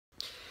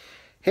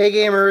Hey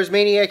gamers,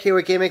 Maniac here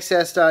with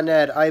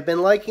GameAccess.net. I've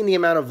been liking the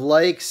amount of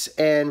likes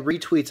and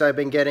retweets I've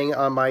been getting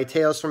on my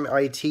Tales from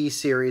IT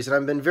series, and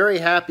I've been very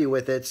happy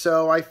with it,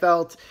 so I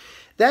felt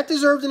that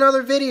deserved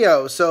another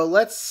video. So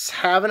let's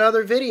have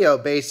another video,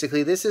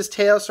 basically. This is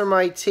Tales from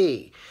IT.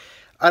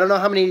 I don't know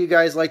how many of you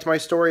guys liked my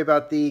story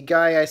about the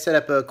guy I set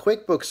up a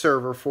QuickBooks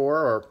server for,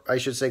 or I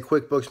should say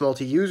QuickBooks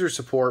multi-user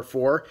support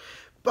for,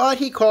 but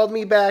he called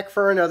me back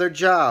for another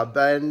job,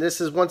 and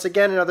this is once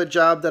again another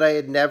job that I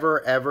had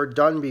never ever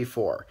done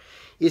before.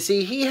 You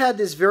see, he had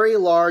this very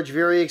large,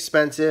 very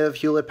expensive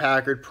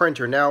hewlett-packard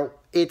printer. Now,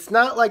 it's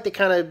not like the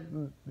kind of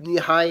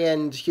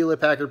high-end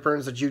hewlett-packard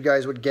printers that you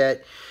guys would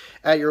get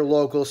at your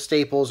local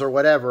Staples or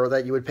whatever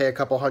that you would pay a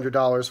couple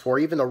 $100s for,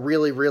 even the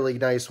really, really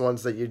nice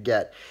ones that you'd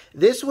get.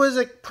 This was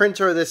a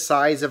printer the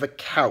size of a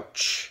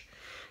couch.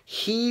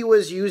 He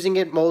was using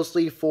it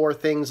mostly for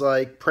things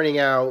like printing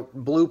out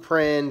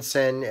blueprints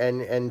and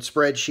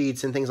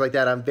spreadsheets and things like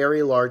that on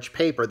very large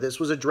paper. This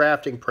was a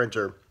drafting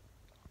printer.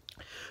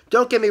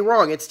 Don't get me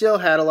wrong, it still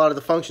had a lot of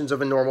the functions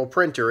of a normal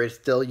printer. It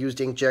still used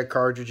inkjet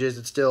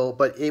cartridges,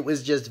 but it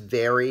was just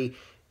very,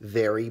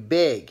 very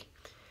big.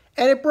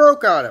 And it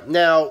broke on him.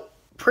 Now,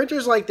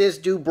 printers like this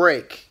do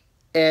break.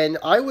 And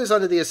I was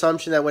under the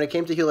assumption that when it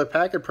came to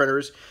Hewlett-Packard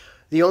printers,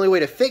 the only way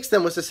to fix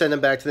them was to send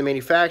them back to the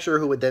manufacturer,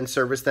 who would then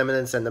service them and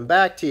then send them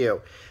back to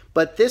you.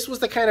 But this was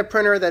the kind of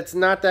printer that's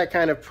not that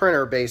kind of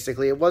printer,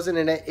 basically. It was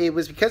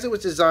because it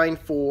was designed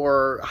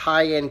for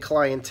high-end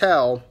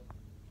clientele.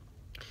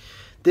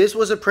 This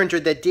was a printer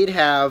that did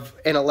have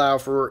and allow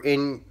for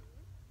in-room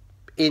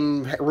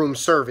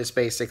service,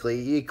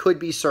 basically. It could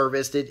be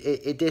serviced.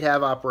 It did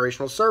have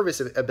operational service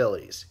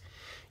abilities.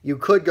 You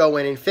could go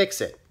in and fix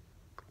it.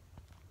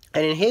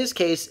 And in his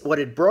case, what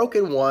had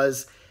broken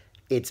was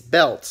its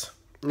belt.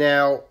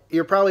 Now,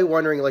 you're probably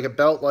wondering, like a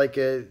belt,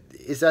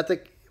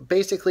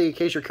 basically, in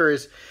case you're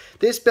curious,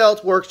 this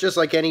belt works just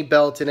like any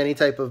belt in any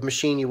type of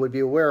machine you would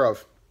be aware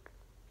of.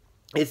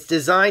 It's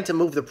designed to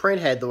move the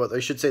print head, I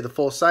should say the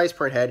full-size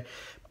print head,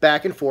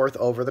 back and forth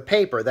over the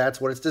paper. That's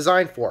what it's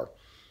designed for.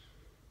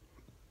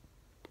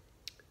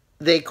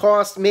 They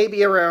cost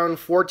maybe around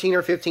 $14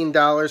 or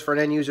 $15 for an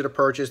end user to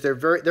purchase.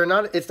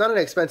 It's not an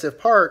expensive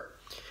part,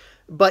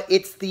 but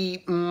it's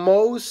the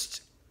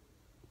most,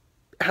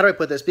 how do I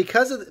put this?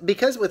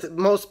 Because with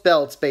most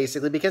belts,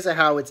 basically, because of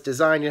how it's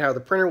designed and how the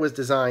printer was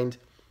designed,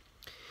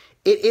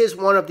 it is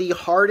one of the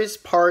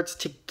hardest parts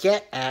to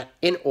get at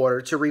in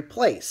order to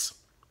replace.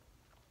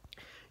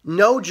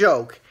 No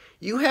joke.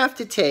 You have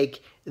to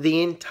take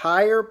the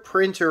entire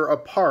printer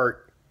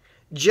apart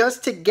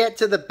just to get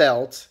to the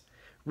belt,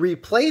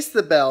 replace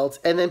the belt,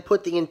 and then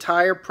put the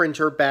entire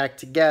printer back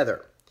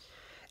together.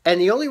 And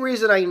the only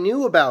reason I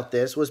knew about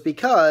this was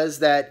because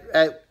that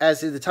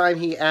as of the time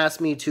he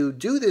asked me to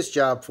do this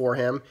job for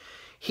him,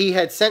 he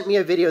had sent me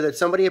a video that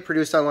somebody had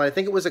produced online. I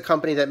think it was a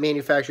company that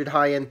manufactured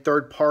high-end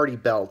third-party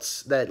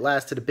belts that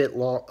lasted a bit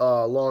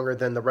longer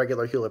than the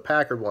regular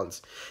Hewlett-Packard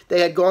ones.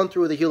 They had gone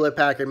through the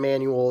Hewlett-Packard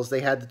manuals.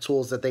 They had the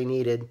tools that they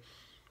needed.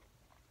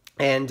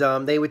 And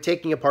they were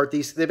taking apart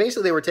these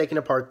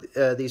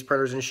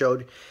printers and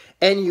showed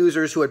end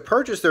users who had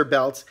purchased their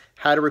belts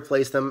how to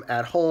replace them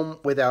at home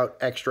without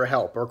extra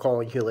help or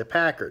calling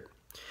Hewlett-Packard.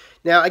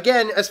 Now,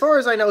 again, as far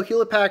as I know,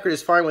 Hewlett-Packard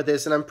is fine with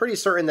this, and I'm pretty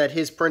certain that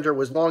his printer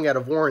was long out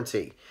of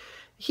warranty.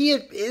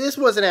 This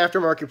was an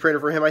aftermarket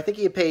printer for him. I think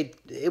he paid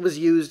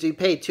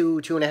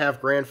 $2.5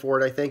 grand for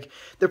it, I think.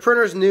 The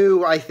printers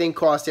new, I think,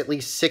 cost at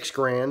least $6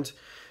 grand.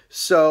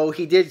 So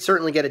he did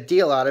certainly get a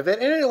deal out of it,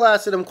 and it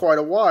lasted him quite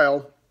a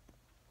while.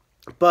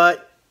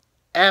 But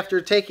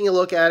after taking a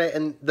look at it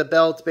and the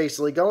belt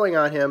basically going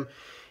on him,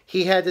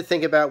 he had to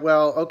think about,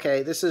 well,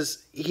 okay,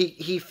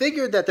 he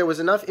figured that there was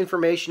enough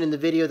information in the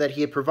video that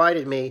he had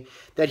provided me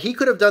that he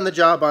could have done the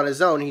job on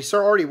his own. He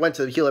already went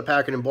to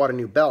Hewlett-Packard and bought a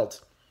new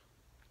belt.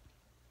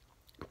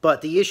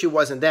 But the issue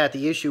wasn't that.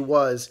 The issue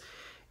was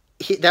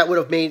that would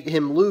have made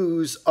him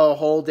lose a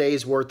whole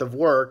day's worth of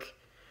work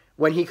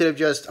when he could have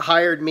just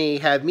hired me,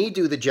 have me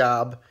do the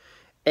job,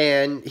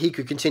 and he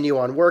could continue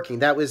on working.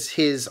 That was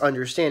his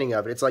understanding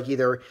of it. It's like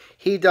either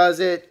he does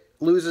it,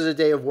 loses a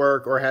day of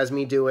work, or has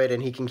me do it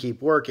and he can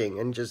keep working,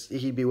 and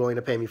he'd be willing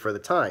to pay me for the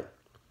time.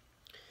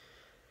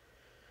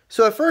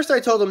 So at first I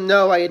told him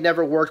no, I had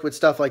never worked with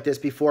stuff like this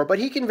before, but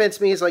he convinced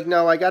me. He's like,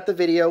 no, I got the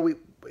video. We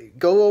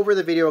go over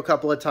the video a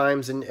couple of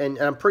times, and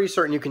I'm pretty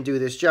certain you can do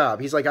this job.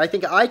 He's like, I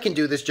think I can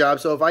do this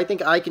job, so if I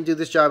think I can do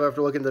this job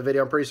after looking at the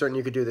video, I'm pretty certain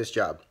you could do this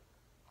job.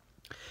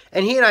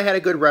 And he and I had a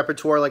good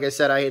repertoire. Like I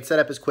said, I had set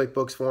up his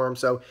QuickBooks for him,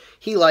 so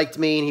he liked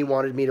me and he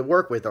wanted me to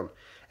work with him.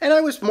 And I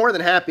was more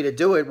than happy to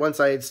do it once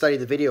I had studied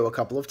the video a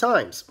couple of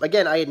times.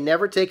 Again, I had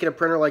never taken a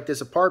printer like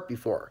this apart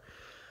before.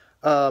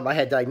 I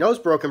had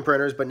diagnosed broken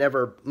printers, but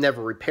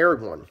never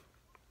repaired one.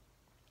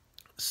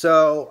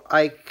 So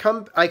I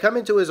come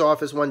into his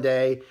office one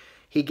day.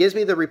 He gives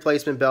me the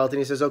replacement belt, and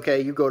he says, okay,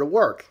 you go to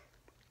work.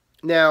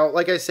 Now,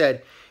 like I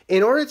said,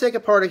 in order to take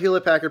apart a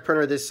Hewlett-Packard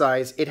printer this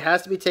size, it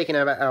has to be taken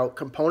out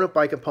component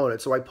by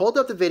component. So I pulled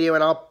up the video,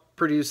 and I'll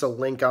produce a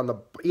link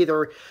on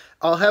either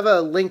I'll have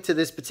a link to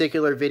this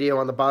particular video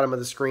on the bottom of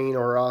the screen,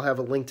 or I'll have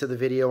a link to the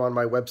video on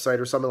my website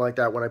or something like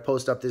that when I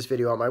post up this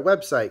video on my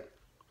website.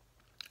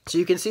 So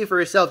you can see for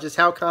yourself just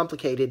how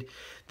complicated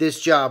this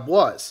job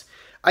was.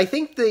 I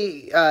think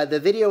the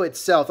video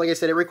itself, like I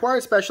said, it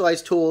required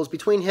specialized tools.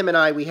 Between him and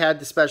I, we had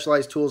the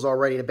specialized tools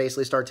already to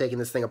basically start taking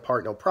this thing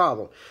apart, no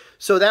problem.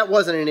 So that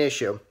wasn't an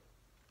issue.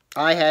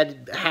 I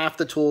had half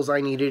the tools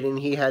I needed, and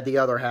he had the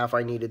other half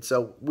I needed,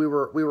 so we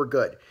were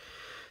good.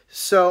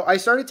 So I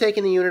started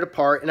taking the unit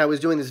apart, and I was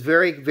doing this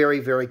very, very,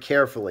 very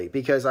carefully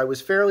because I was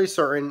fairly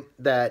certain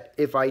that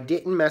if I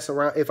didn't mess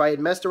around, if I had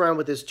messed around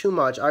with this too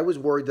much, I was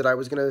worried that I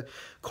was going to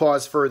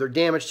cause further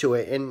damage to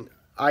it, and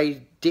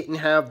I didn't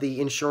have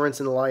the insurance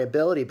and the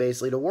liability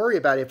basically to worry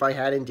about if I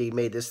had indeed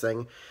made this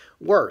thing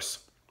worse.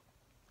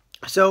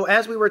 So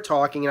as we were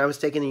talking and I was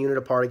taking the unit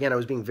apart, again, I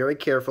was being very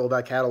careful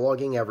about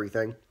cataloging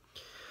everything.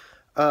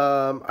 We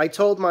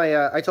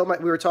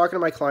were talking to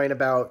my client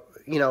about,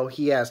 you know,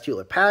 he asked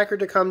Hewlett-Packard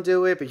to come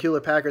do it, but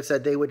Hewlett-Packard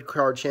said they would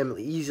charge him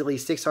easily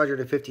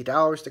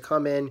 $650 to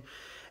come in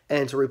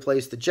and to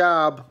replace the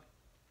job.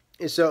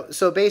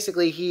 So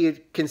basically he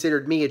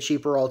considered me a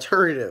cheaper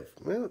alternative.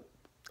 Well,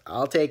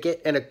 I'll take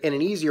it, and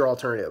an easier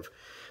alternative,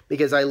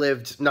 because I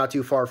lived not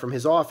too far from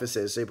his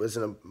offices. It was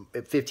a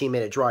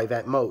 15-minute drive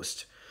at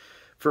most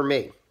for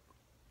me.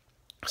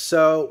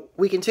 So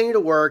we continued to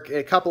work.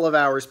 A couple of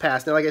hours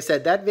passed. Now, like I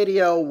said, that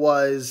video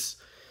was,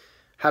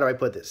 how do I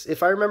put this?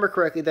 If I remember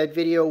correctly, that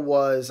video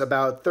was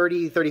about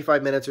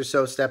 35 minutes or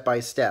so, step by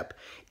step.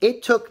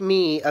 It took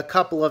me a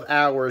couple of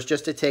hours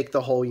just to take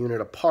the whole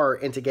unit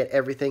apart and to get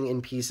everything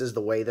in pieces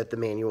the way that the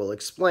manual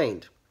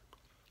explained.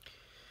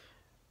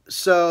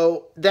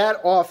 So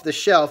that off the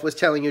shelf was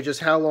telling you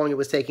just how long it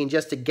was taking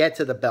just to get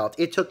to the belt.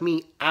 It took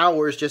me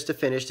hours just to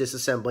finish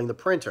disassembling the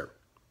printer.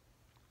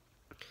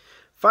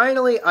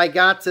 Finally, I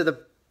got to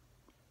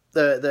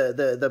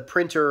the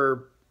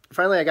printer.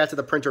 Finally, I got to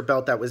the printer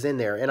belt that was in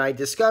there, and I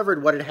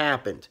discovered what had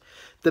happened.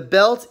 The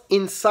belt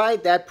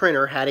inside that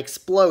printer had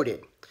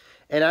exploded.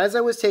 And as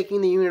I was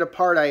taking the unit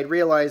apart, I had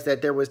realized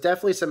that there was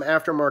definitely some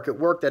aftermarket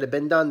work that had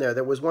been done there.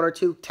 There was one or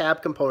two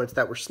tab components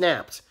that were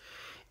snapped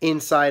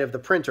inside of the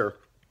printer,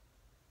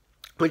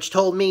 which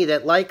told me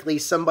that likely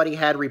somebody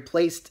had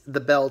replaced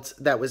the belt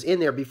that was in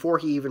there before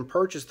he even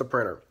purchased the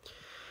printer.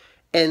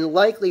 And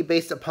likely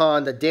based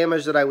upon the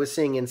damage that I was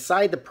seeing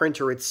inside the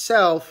printer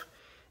itself,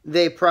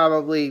 they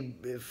probably,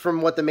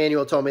 from what the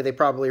manual told me, they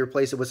probably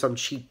replaced it with some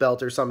cheap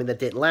belt or something that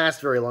didn't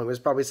last very long. It was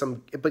probably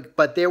some,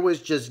 but there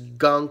was just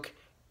gunk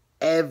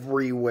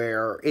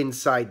everywhere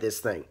inside this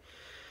thing.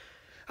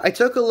 I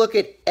took a look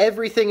at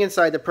everything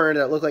inside the printer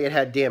that looked like it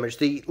had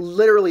damage.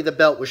 Literally the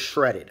belt was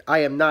shredded. I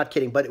am not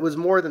kidding, but it was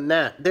more than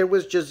that. There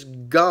was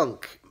just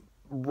gunk,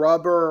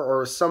 rubber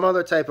or some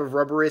other type of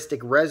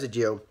rubberistic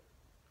residue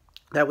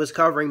that was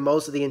covering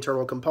most of the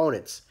internal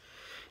components.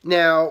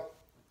 Now,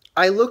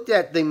 I looked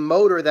at the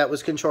motor that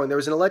was controlling. There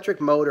was an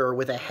electric motor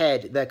with a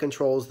head that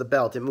controls the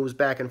belt. It moves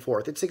back and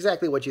forth. It's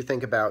exactly what you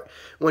think about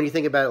when you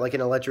think about it like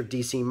an electric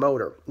DC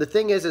motor. The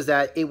thing is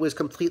that it was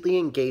completely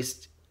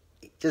encased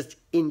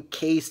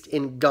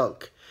in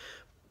gunk.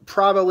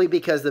 Probably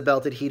because the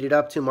belt had heated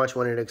up too much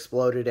when it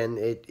exploded and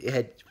it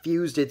had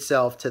fused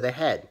itself to the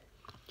head.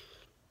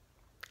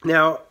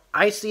 Now,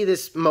 I see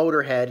this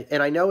motor head,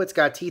 and I know it's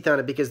got teeth on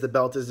it because the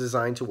belt is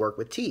designed to work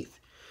with teeth.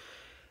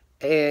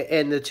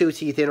 And the two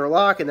teeth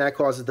interlock, and that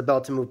causes the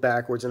belt to move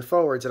backwards and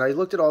forwards. And I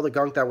looked at all the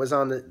gunk that was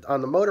on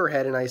the motor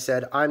head, and I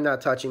said, I'm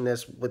not touching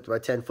this with my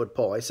 10-foot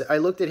pole. I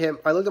looked at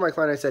my client,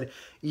 and I said,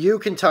 you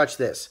can touch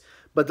this,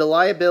 but the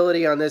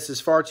liability on this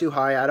is far too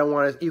high. I don't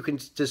want to. You can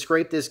just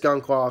scrape this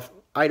gunk off.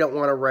 I don't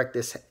want to wreck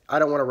this. I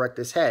don't want to wreck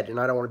this head, and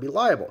I don't want to be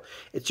liable.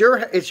 It's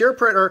your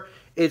printer.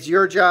 It's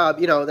your job.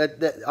 You know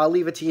that I'll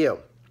leave it to you.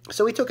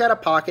 So he took out a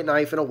pocket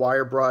knife and a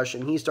wire brush,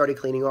 and he started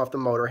cleaning off the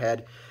motor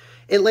head.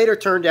 It later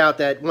turned out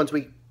that once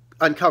we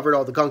uncovered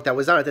all the gunk that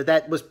was on it,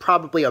 that was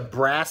probably a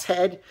brass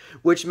head,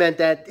 which meant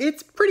that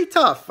it's pretty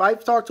tough.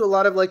 I've talked to a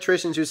lot of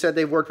electricians who said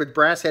they've worked with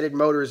brass-headed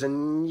motors,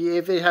 and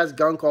if it has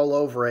gunk all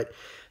over it,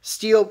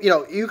 steel,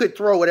 you could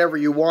throw whatever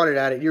you wanted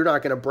at it. You're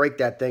not going to break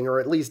that thing, or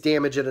at least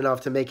damage it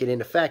enough to make it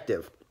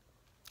ineffective.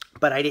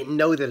 But I didn't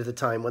know that at the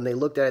time. When they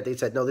looked at it, they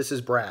said, no, this is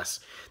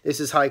brass. This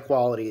is high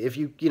quality. If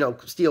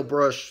steel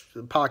brush,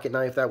 pocket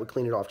knife, that would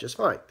clean it off just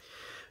fine.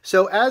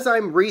 So as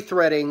I'm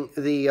rethreading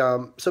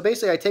so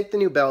basically I take the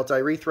new belt, I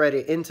rethread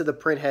it into the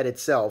print head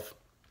itself,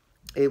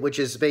 which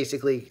is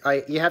basically,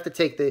 you have to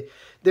take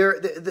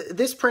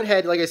this print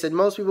head, like I said,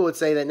 most people would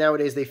say that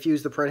nowadays they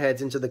fuse the print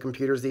heads into the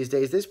computers these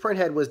days. This print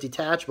head was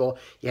detachable.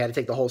 You had to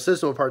take the whole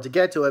system apart to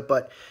get to it,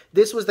 but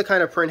this was the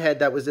kind of print head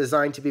that was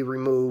designed to be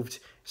removed,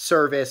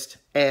 serviced,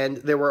 and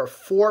there were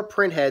 4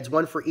 print heads,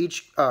 one for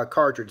each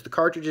cartridge. The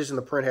cartridges and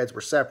the print heads were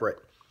separate.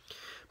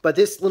 But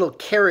this little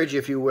carriage,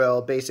 if you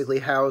will, basically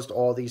housed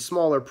all these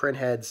smaller print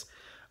heads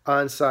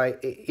on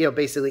site,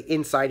 basically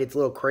inside its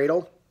little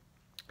cradle.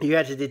 You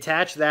had to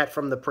detach that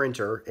from the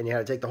printer, and you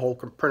had to take the whole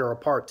printer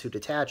apart to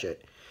detach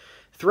it.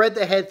 Thread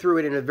the head through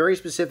it in a very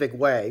specific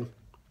way.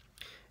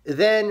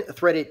 then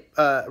thread it,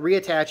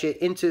 reattach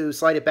it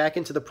slide it back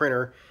into the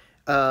printer,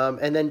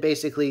 and then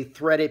basically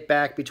thread it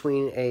back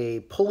between a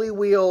pulley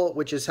wheel,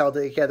 which is held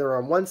together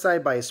on one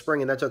side by a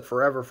spring, and that took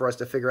forever for us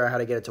to figure out how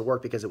to get it to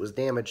work because it was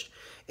damaged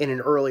in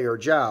an earlier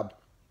job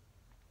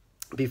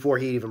before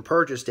he even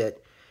purchased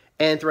it,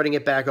 and threading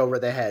it back over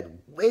the head.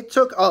 It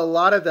took a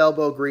lot of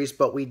elbow grease,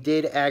 but we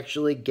did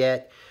actually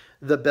get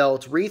the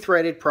belt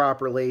rethreaded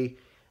properly,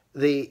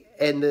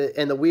 and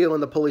the wheel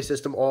and the pulley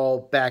system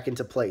all back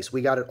into place.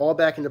 We got it all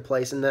back into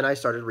place, and then I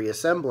started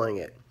reassembling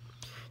it.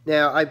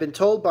 Now, I've been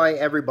told by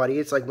everybody,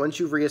 it's like once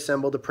you've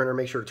reassembled the printer,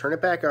 make sure to turn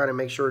it back on and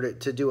make sure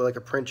to do like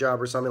a print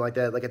job or something like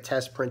that, like a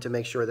test print to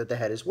make sure that the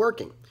head is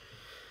working.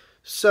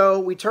 So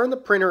we turn the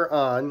printer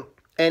on,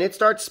 and it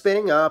starts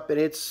spinning up, and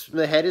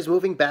the head is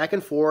moving back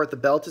and forth. The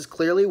belt is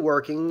clearly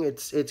working.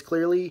 It's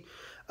clearly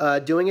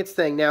doing its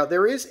thing. Now,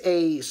 there is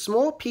a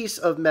small piece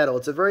of metal.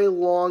 It's a very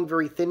long,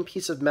 very thin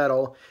piece of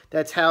metal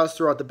that's housed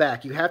throughout the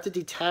back. You have to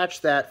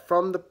detach that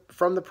from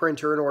the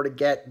printer in order to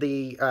get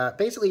the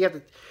basically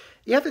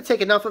you have to take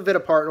enough of it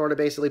apart in order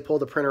to basically pull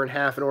the printer in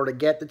half in order to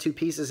get the two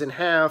pieces in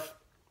half.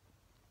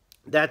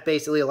 That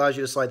basically allows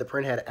you to slide the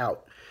print head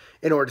out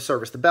in order to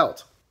service the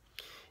belt.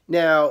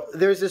 Now,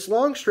 there's this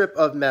long strip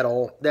of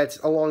metal that's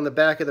along the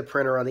back of the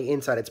printer on the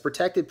inside. It's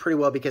protected pretty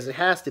well because it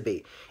has to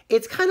be.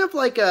 It's kind of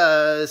like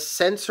a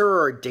sensor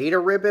or data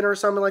ribbon or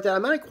something like that.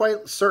 I'm not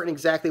quite certain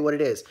exactly what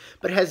it is,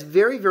 but it has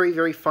very, very,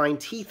 very fine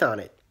teeth on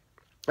it.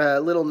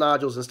 Little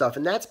nodules and stuff,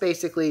 and that's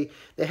basically,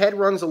 the head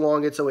runs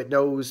along it so it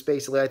knows,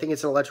 basically, I think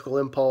it's an electrical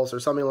impulse or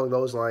something along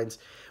those lines,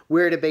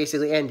 where to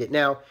basically end it.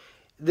 Now,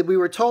 we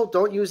were told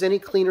don't use any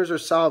cleaners or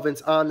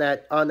solvents on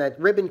that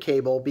ribbon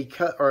cable,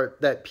 or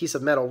that piece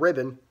of metal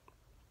ribbon,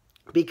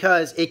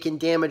 because it can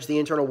damage the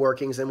internal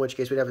workings, in which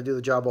case we'd have to do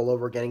the job all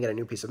over again and get a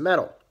new piece of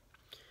metal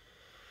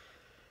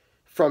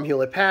from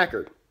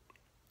Hewlett-Packard.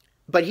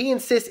 But he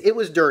insists it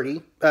was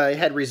dirty, it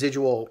had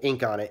residual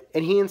ink on it,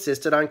 and he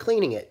insisted on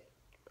cleaning it.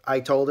 I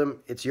told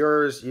him, it's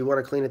yours, you want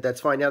to clean it, that's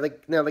fine. Now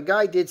the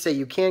guy did say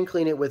you can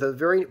clean it with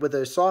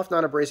a soft,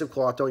 non-abrasive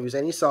cloth. Don't use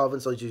any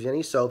solvents, don't use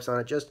any soaps on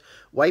it. Just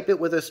wipe it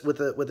with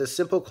a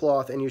simple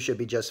cloth and you should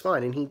be just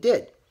fine. And he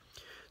did.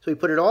 So he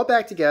put it all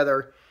back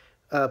together,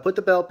 put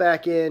the belt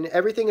back in,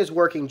 everything is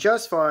working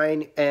just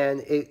fine,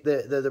 and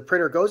the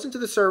printer goes into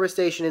the service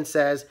station and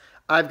says,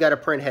 I've got a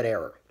print head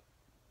error.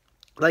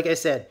 Like I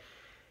said,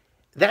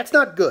 that's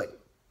not good.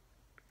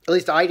 At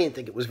least I didn't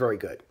think it was very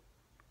good.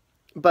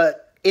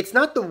 But it's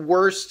not the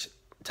worst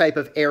type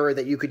of error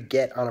that you could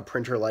get on a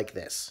printer like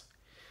this.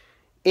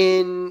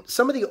 In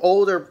some of the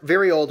older,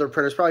 very older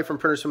printers, probably from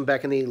printers from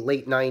back in the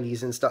late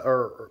 90s and stuff,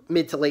 or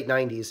mid to late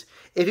 90s,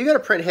 if you got a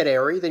print head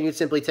error, then you'd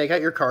simply take out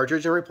your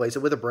cartridge and replace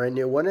it with a brand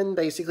new one, and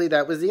basically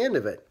that was the end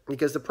of it,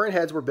 because the print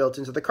heads were built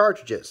into the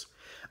cartridges.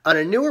 On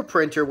a newer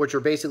printer, which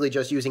are basically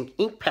just using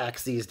ink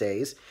packs these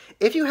days,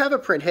 if you have a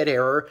print head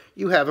error,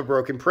 you have a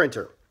broken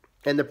printer.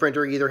 And the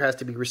printer either has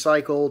to be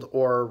recycled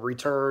or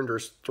returned or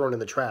thrown in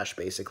the trash,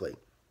 basically.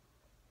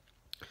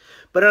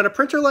 But on a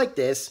printer like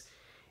this,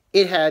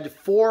 it had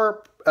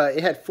four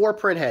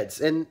print heads,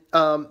 and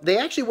they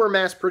actually were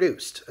mass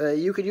produced.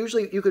 You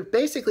could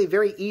basically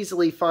very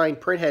easily find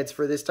print heads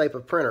for this type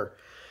of printer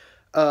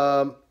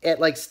at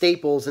like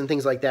Staples and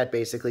things like that.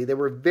 Basically,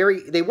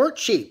 they weren't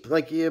cheap.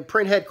 Like a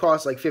print head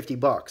cost like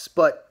 $50,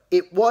 but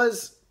it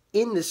was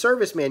in the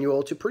service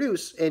manual to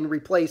produce and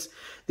replace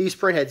these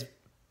print heads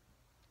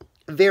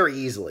very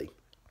easily.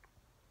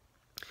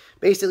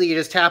 Basically, you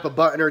just tap a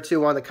button or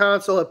two on the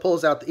console, it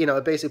pulls out,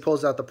 it basically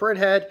pulls out the print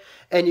head,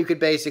 and you could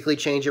basically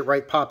change it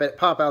right, pop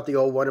out the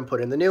old one and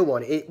put in the new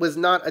one. It was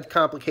not a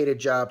complicated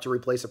job to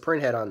replace a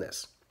print head on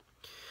this.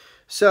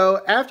 So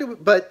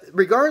but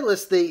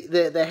regardless,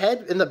 the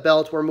head and the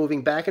belt were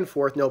moving back and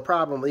forth, no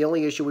problem. The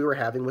only issue we were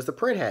having was the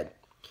print head.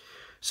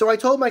 So I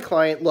told my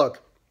client,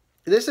 look,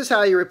 this is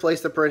how you replace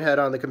the print head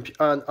on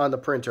the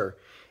printer.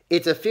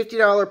 It's a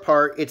 $50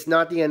 part. It's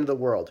not the end of the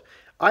world.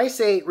 I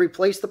say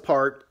replace the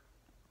part.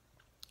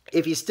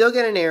 If you still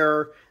get an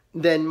error,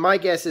 then my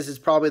guess is it's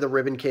probably the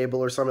ribbon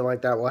cable or something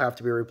like that will have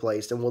to be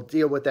replaced, and we'll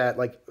deal with that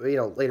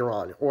later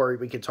on, or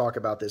we can talk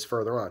about this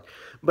further on.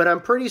 But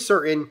I'm pretty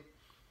certain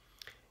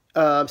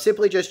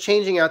simply just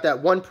changing out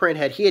that one print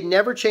head. He had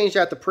never changed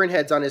out the print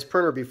heads on his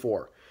printer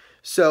before,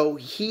 so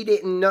he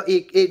didn't know.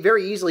 It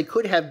very easily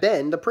could have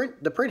been the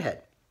print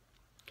head.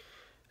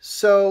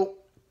 So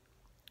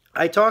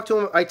I talked to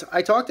him.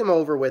 I talked him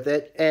over with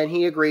it, and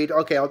he agreed.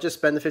 Okay, I'll just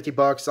spend the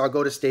 $50. I'll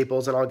go to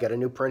Staples and I'll get a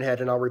new print head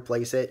and I'll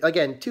replace it.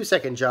 Again,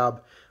 2-second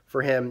job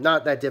for him.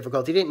 Not that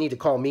difficult. He didn't need to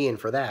call me in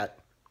for that.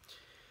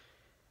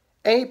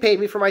 And he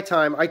paid me for my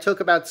time. I took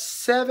about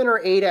 7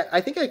 or 8.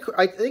 I think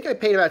I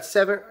paid about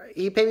 7.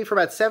 He paid me for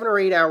about 7 or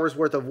 8 hours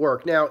worth of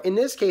work. Now, in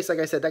this case, like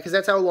I said, because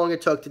that's how long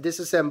it took to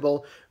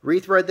disassemble,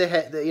 rethread the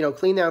head,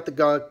 clean out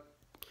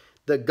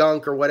the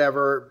gunk or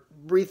whatever,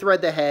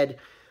 rethread the head,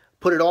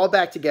 put it all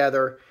back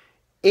together.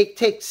 It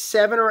takes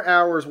 7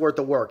 hours worth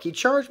of work. He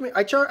charged me.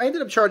 I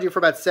ended up charging for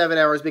about 7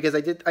 hours because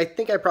I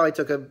think I probably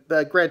took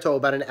a grand total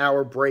about an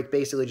hour break,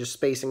 basically just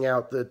spacing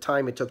out the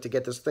time it took to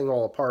get this thing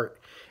all apart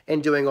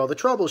and doing all the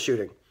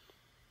troubleshooting.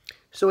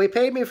 So he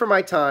paid me for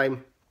my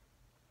time,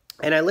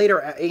 and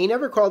he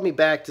never called me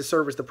back to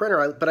service the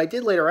printer, but I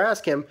did later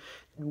ask him,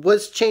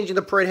 was changing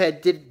the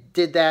printhead,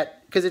 did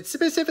that, because it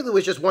specifically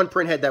was just one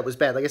printhead that was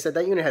bad. Like I said,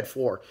 that unit had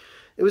 4.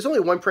 It was only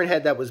one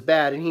printhead that was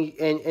bad, and he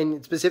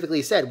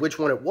specifically said which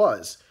one it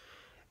was.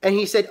 And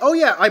he said, oh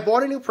yeah, I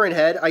bought a new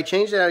printhead, I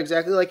changed it out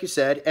exactly like you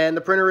said, and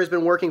the printer has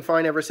been working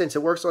fine ever since.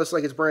 It works just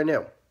like it's brand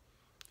new.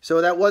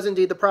 So that was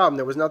indeed the problem.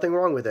 There was nothing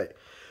wrong with it.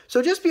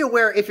 So just be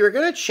aware, if you're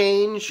going to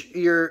change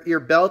your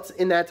belt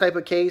in that type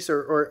of case,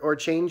 or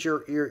change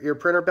your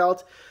printer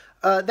belt,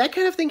 that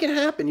kind of thing can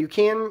happen. You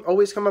can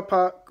always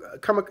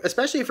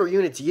especially if your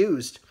unit's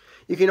used,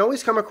 you can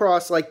always come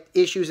across like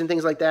issues and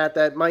things like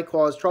that might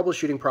cause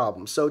troubleshooting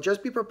problems. So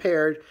just be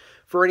prepared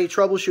for any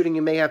troubleshooting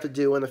you may have to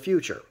do in the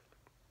future.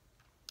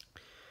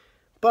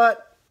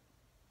 But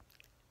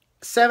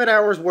 7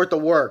 hours worth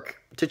of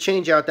work to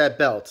change out that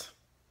belt.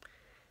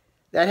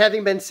 That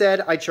having been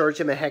said, I charged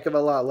him a heck of a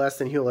lot less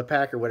than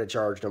Hewlett-Packard would have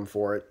charged him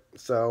for it.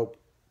 So,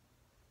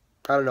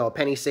 I don't know, a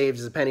penny saved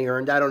is a penny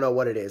earned. I don't know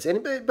what it is.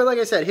 But like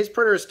I said, his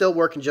printer is still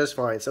working just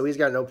fine, so he's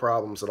got no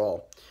problems at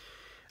all.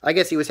 I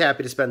guess he was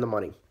happy to spend the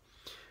money.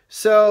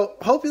 So,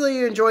 hopefully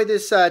you enjoyed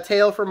this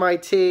tale from my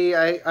tea.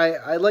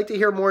 I'd like to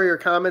hear more of your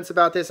comments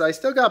about this. I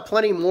still got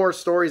plenty more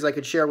stories I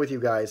could share with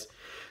you guys.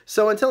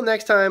 So, until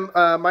next time,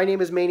 my name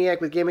is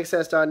Maniac with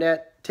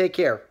GameAccess.net. Take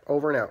care.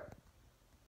 Over and out.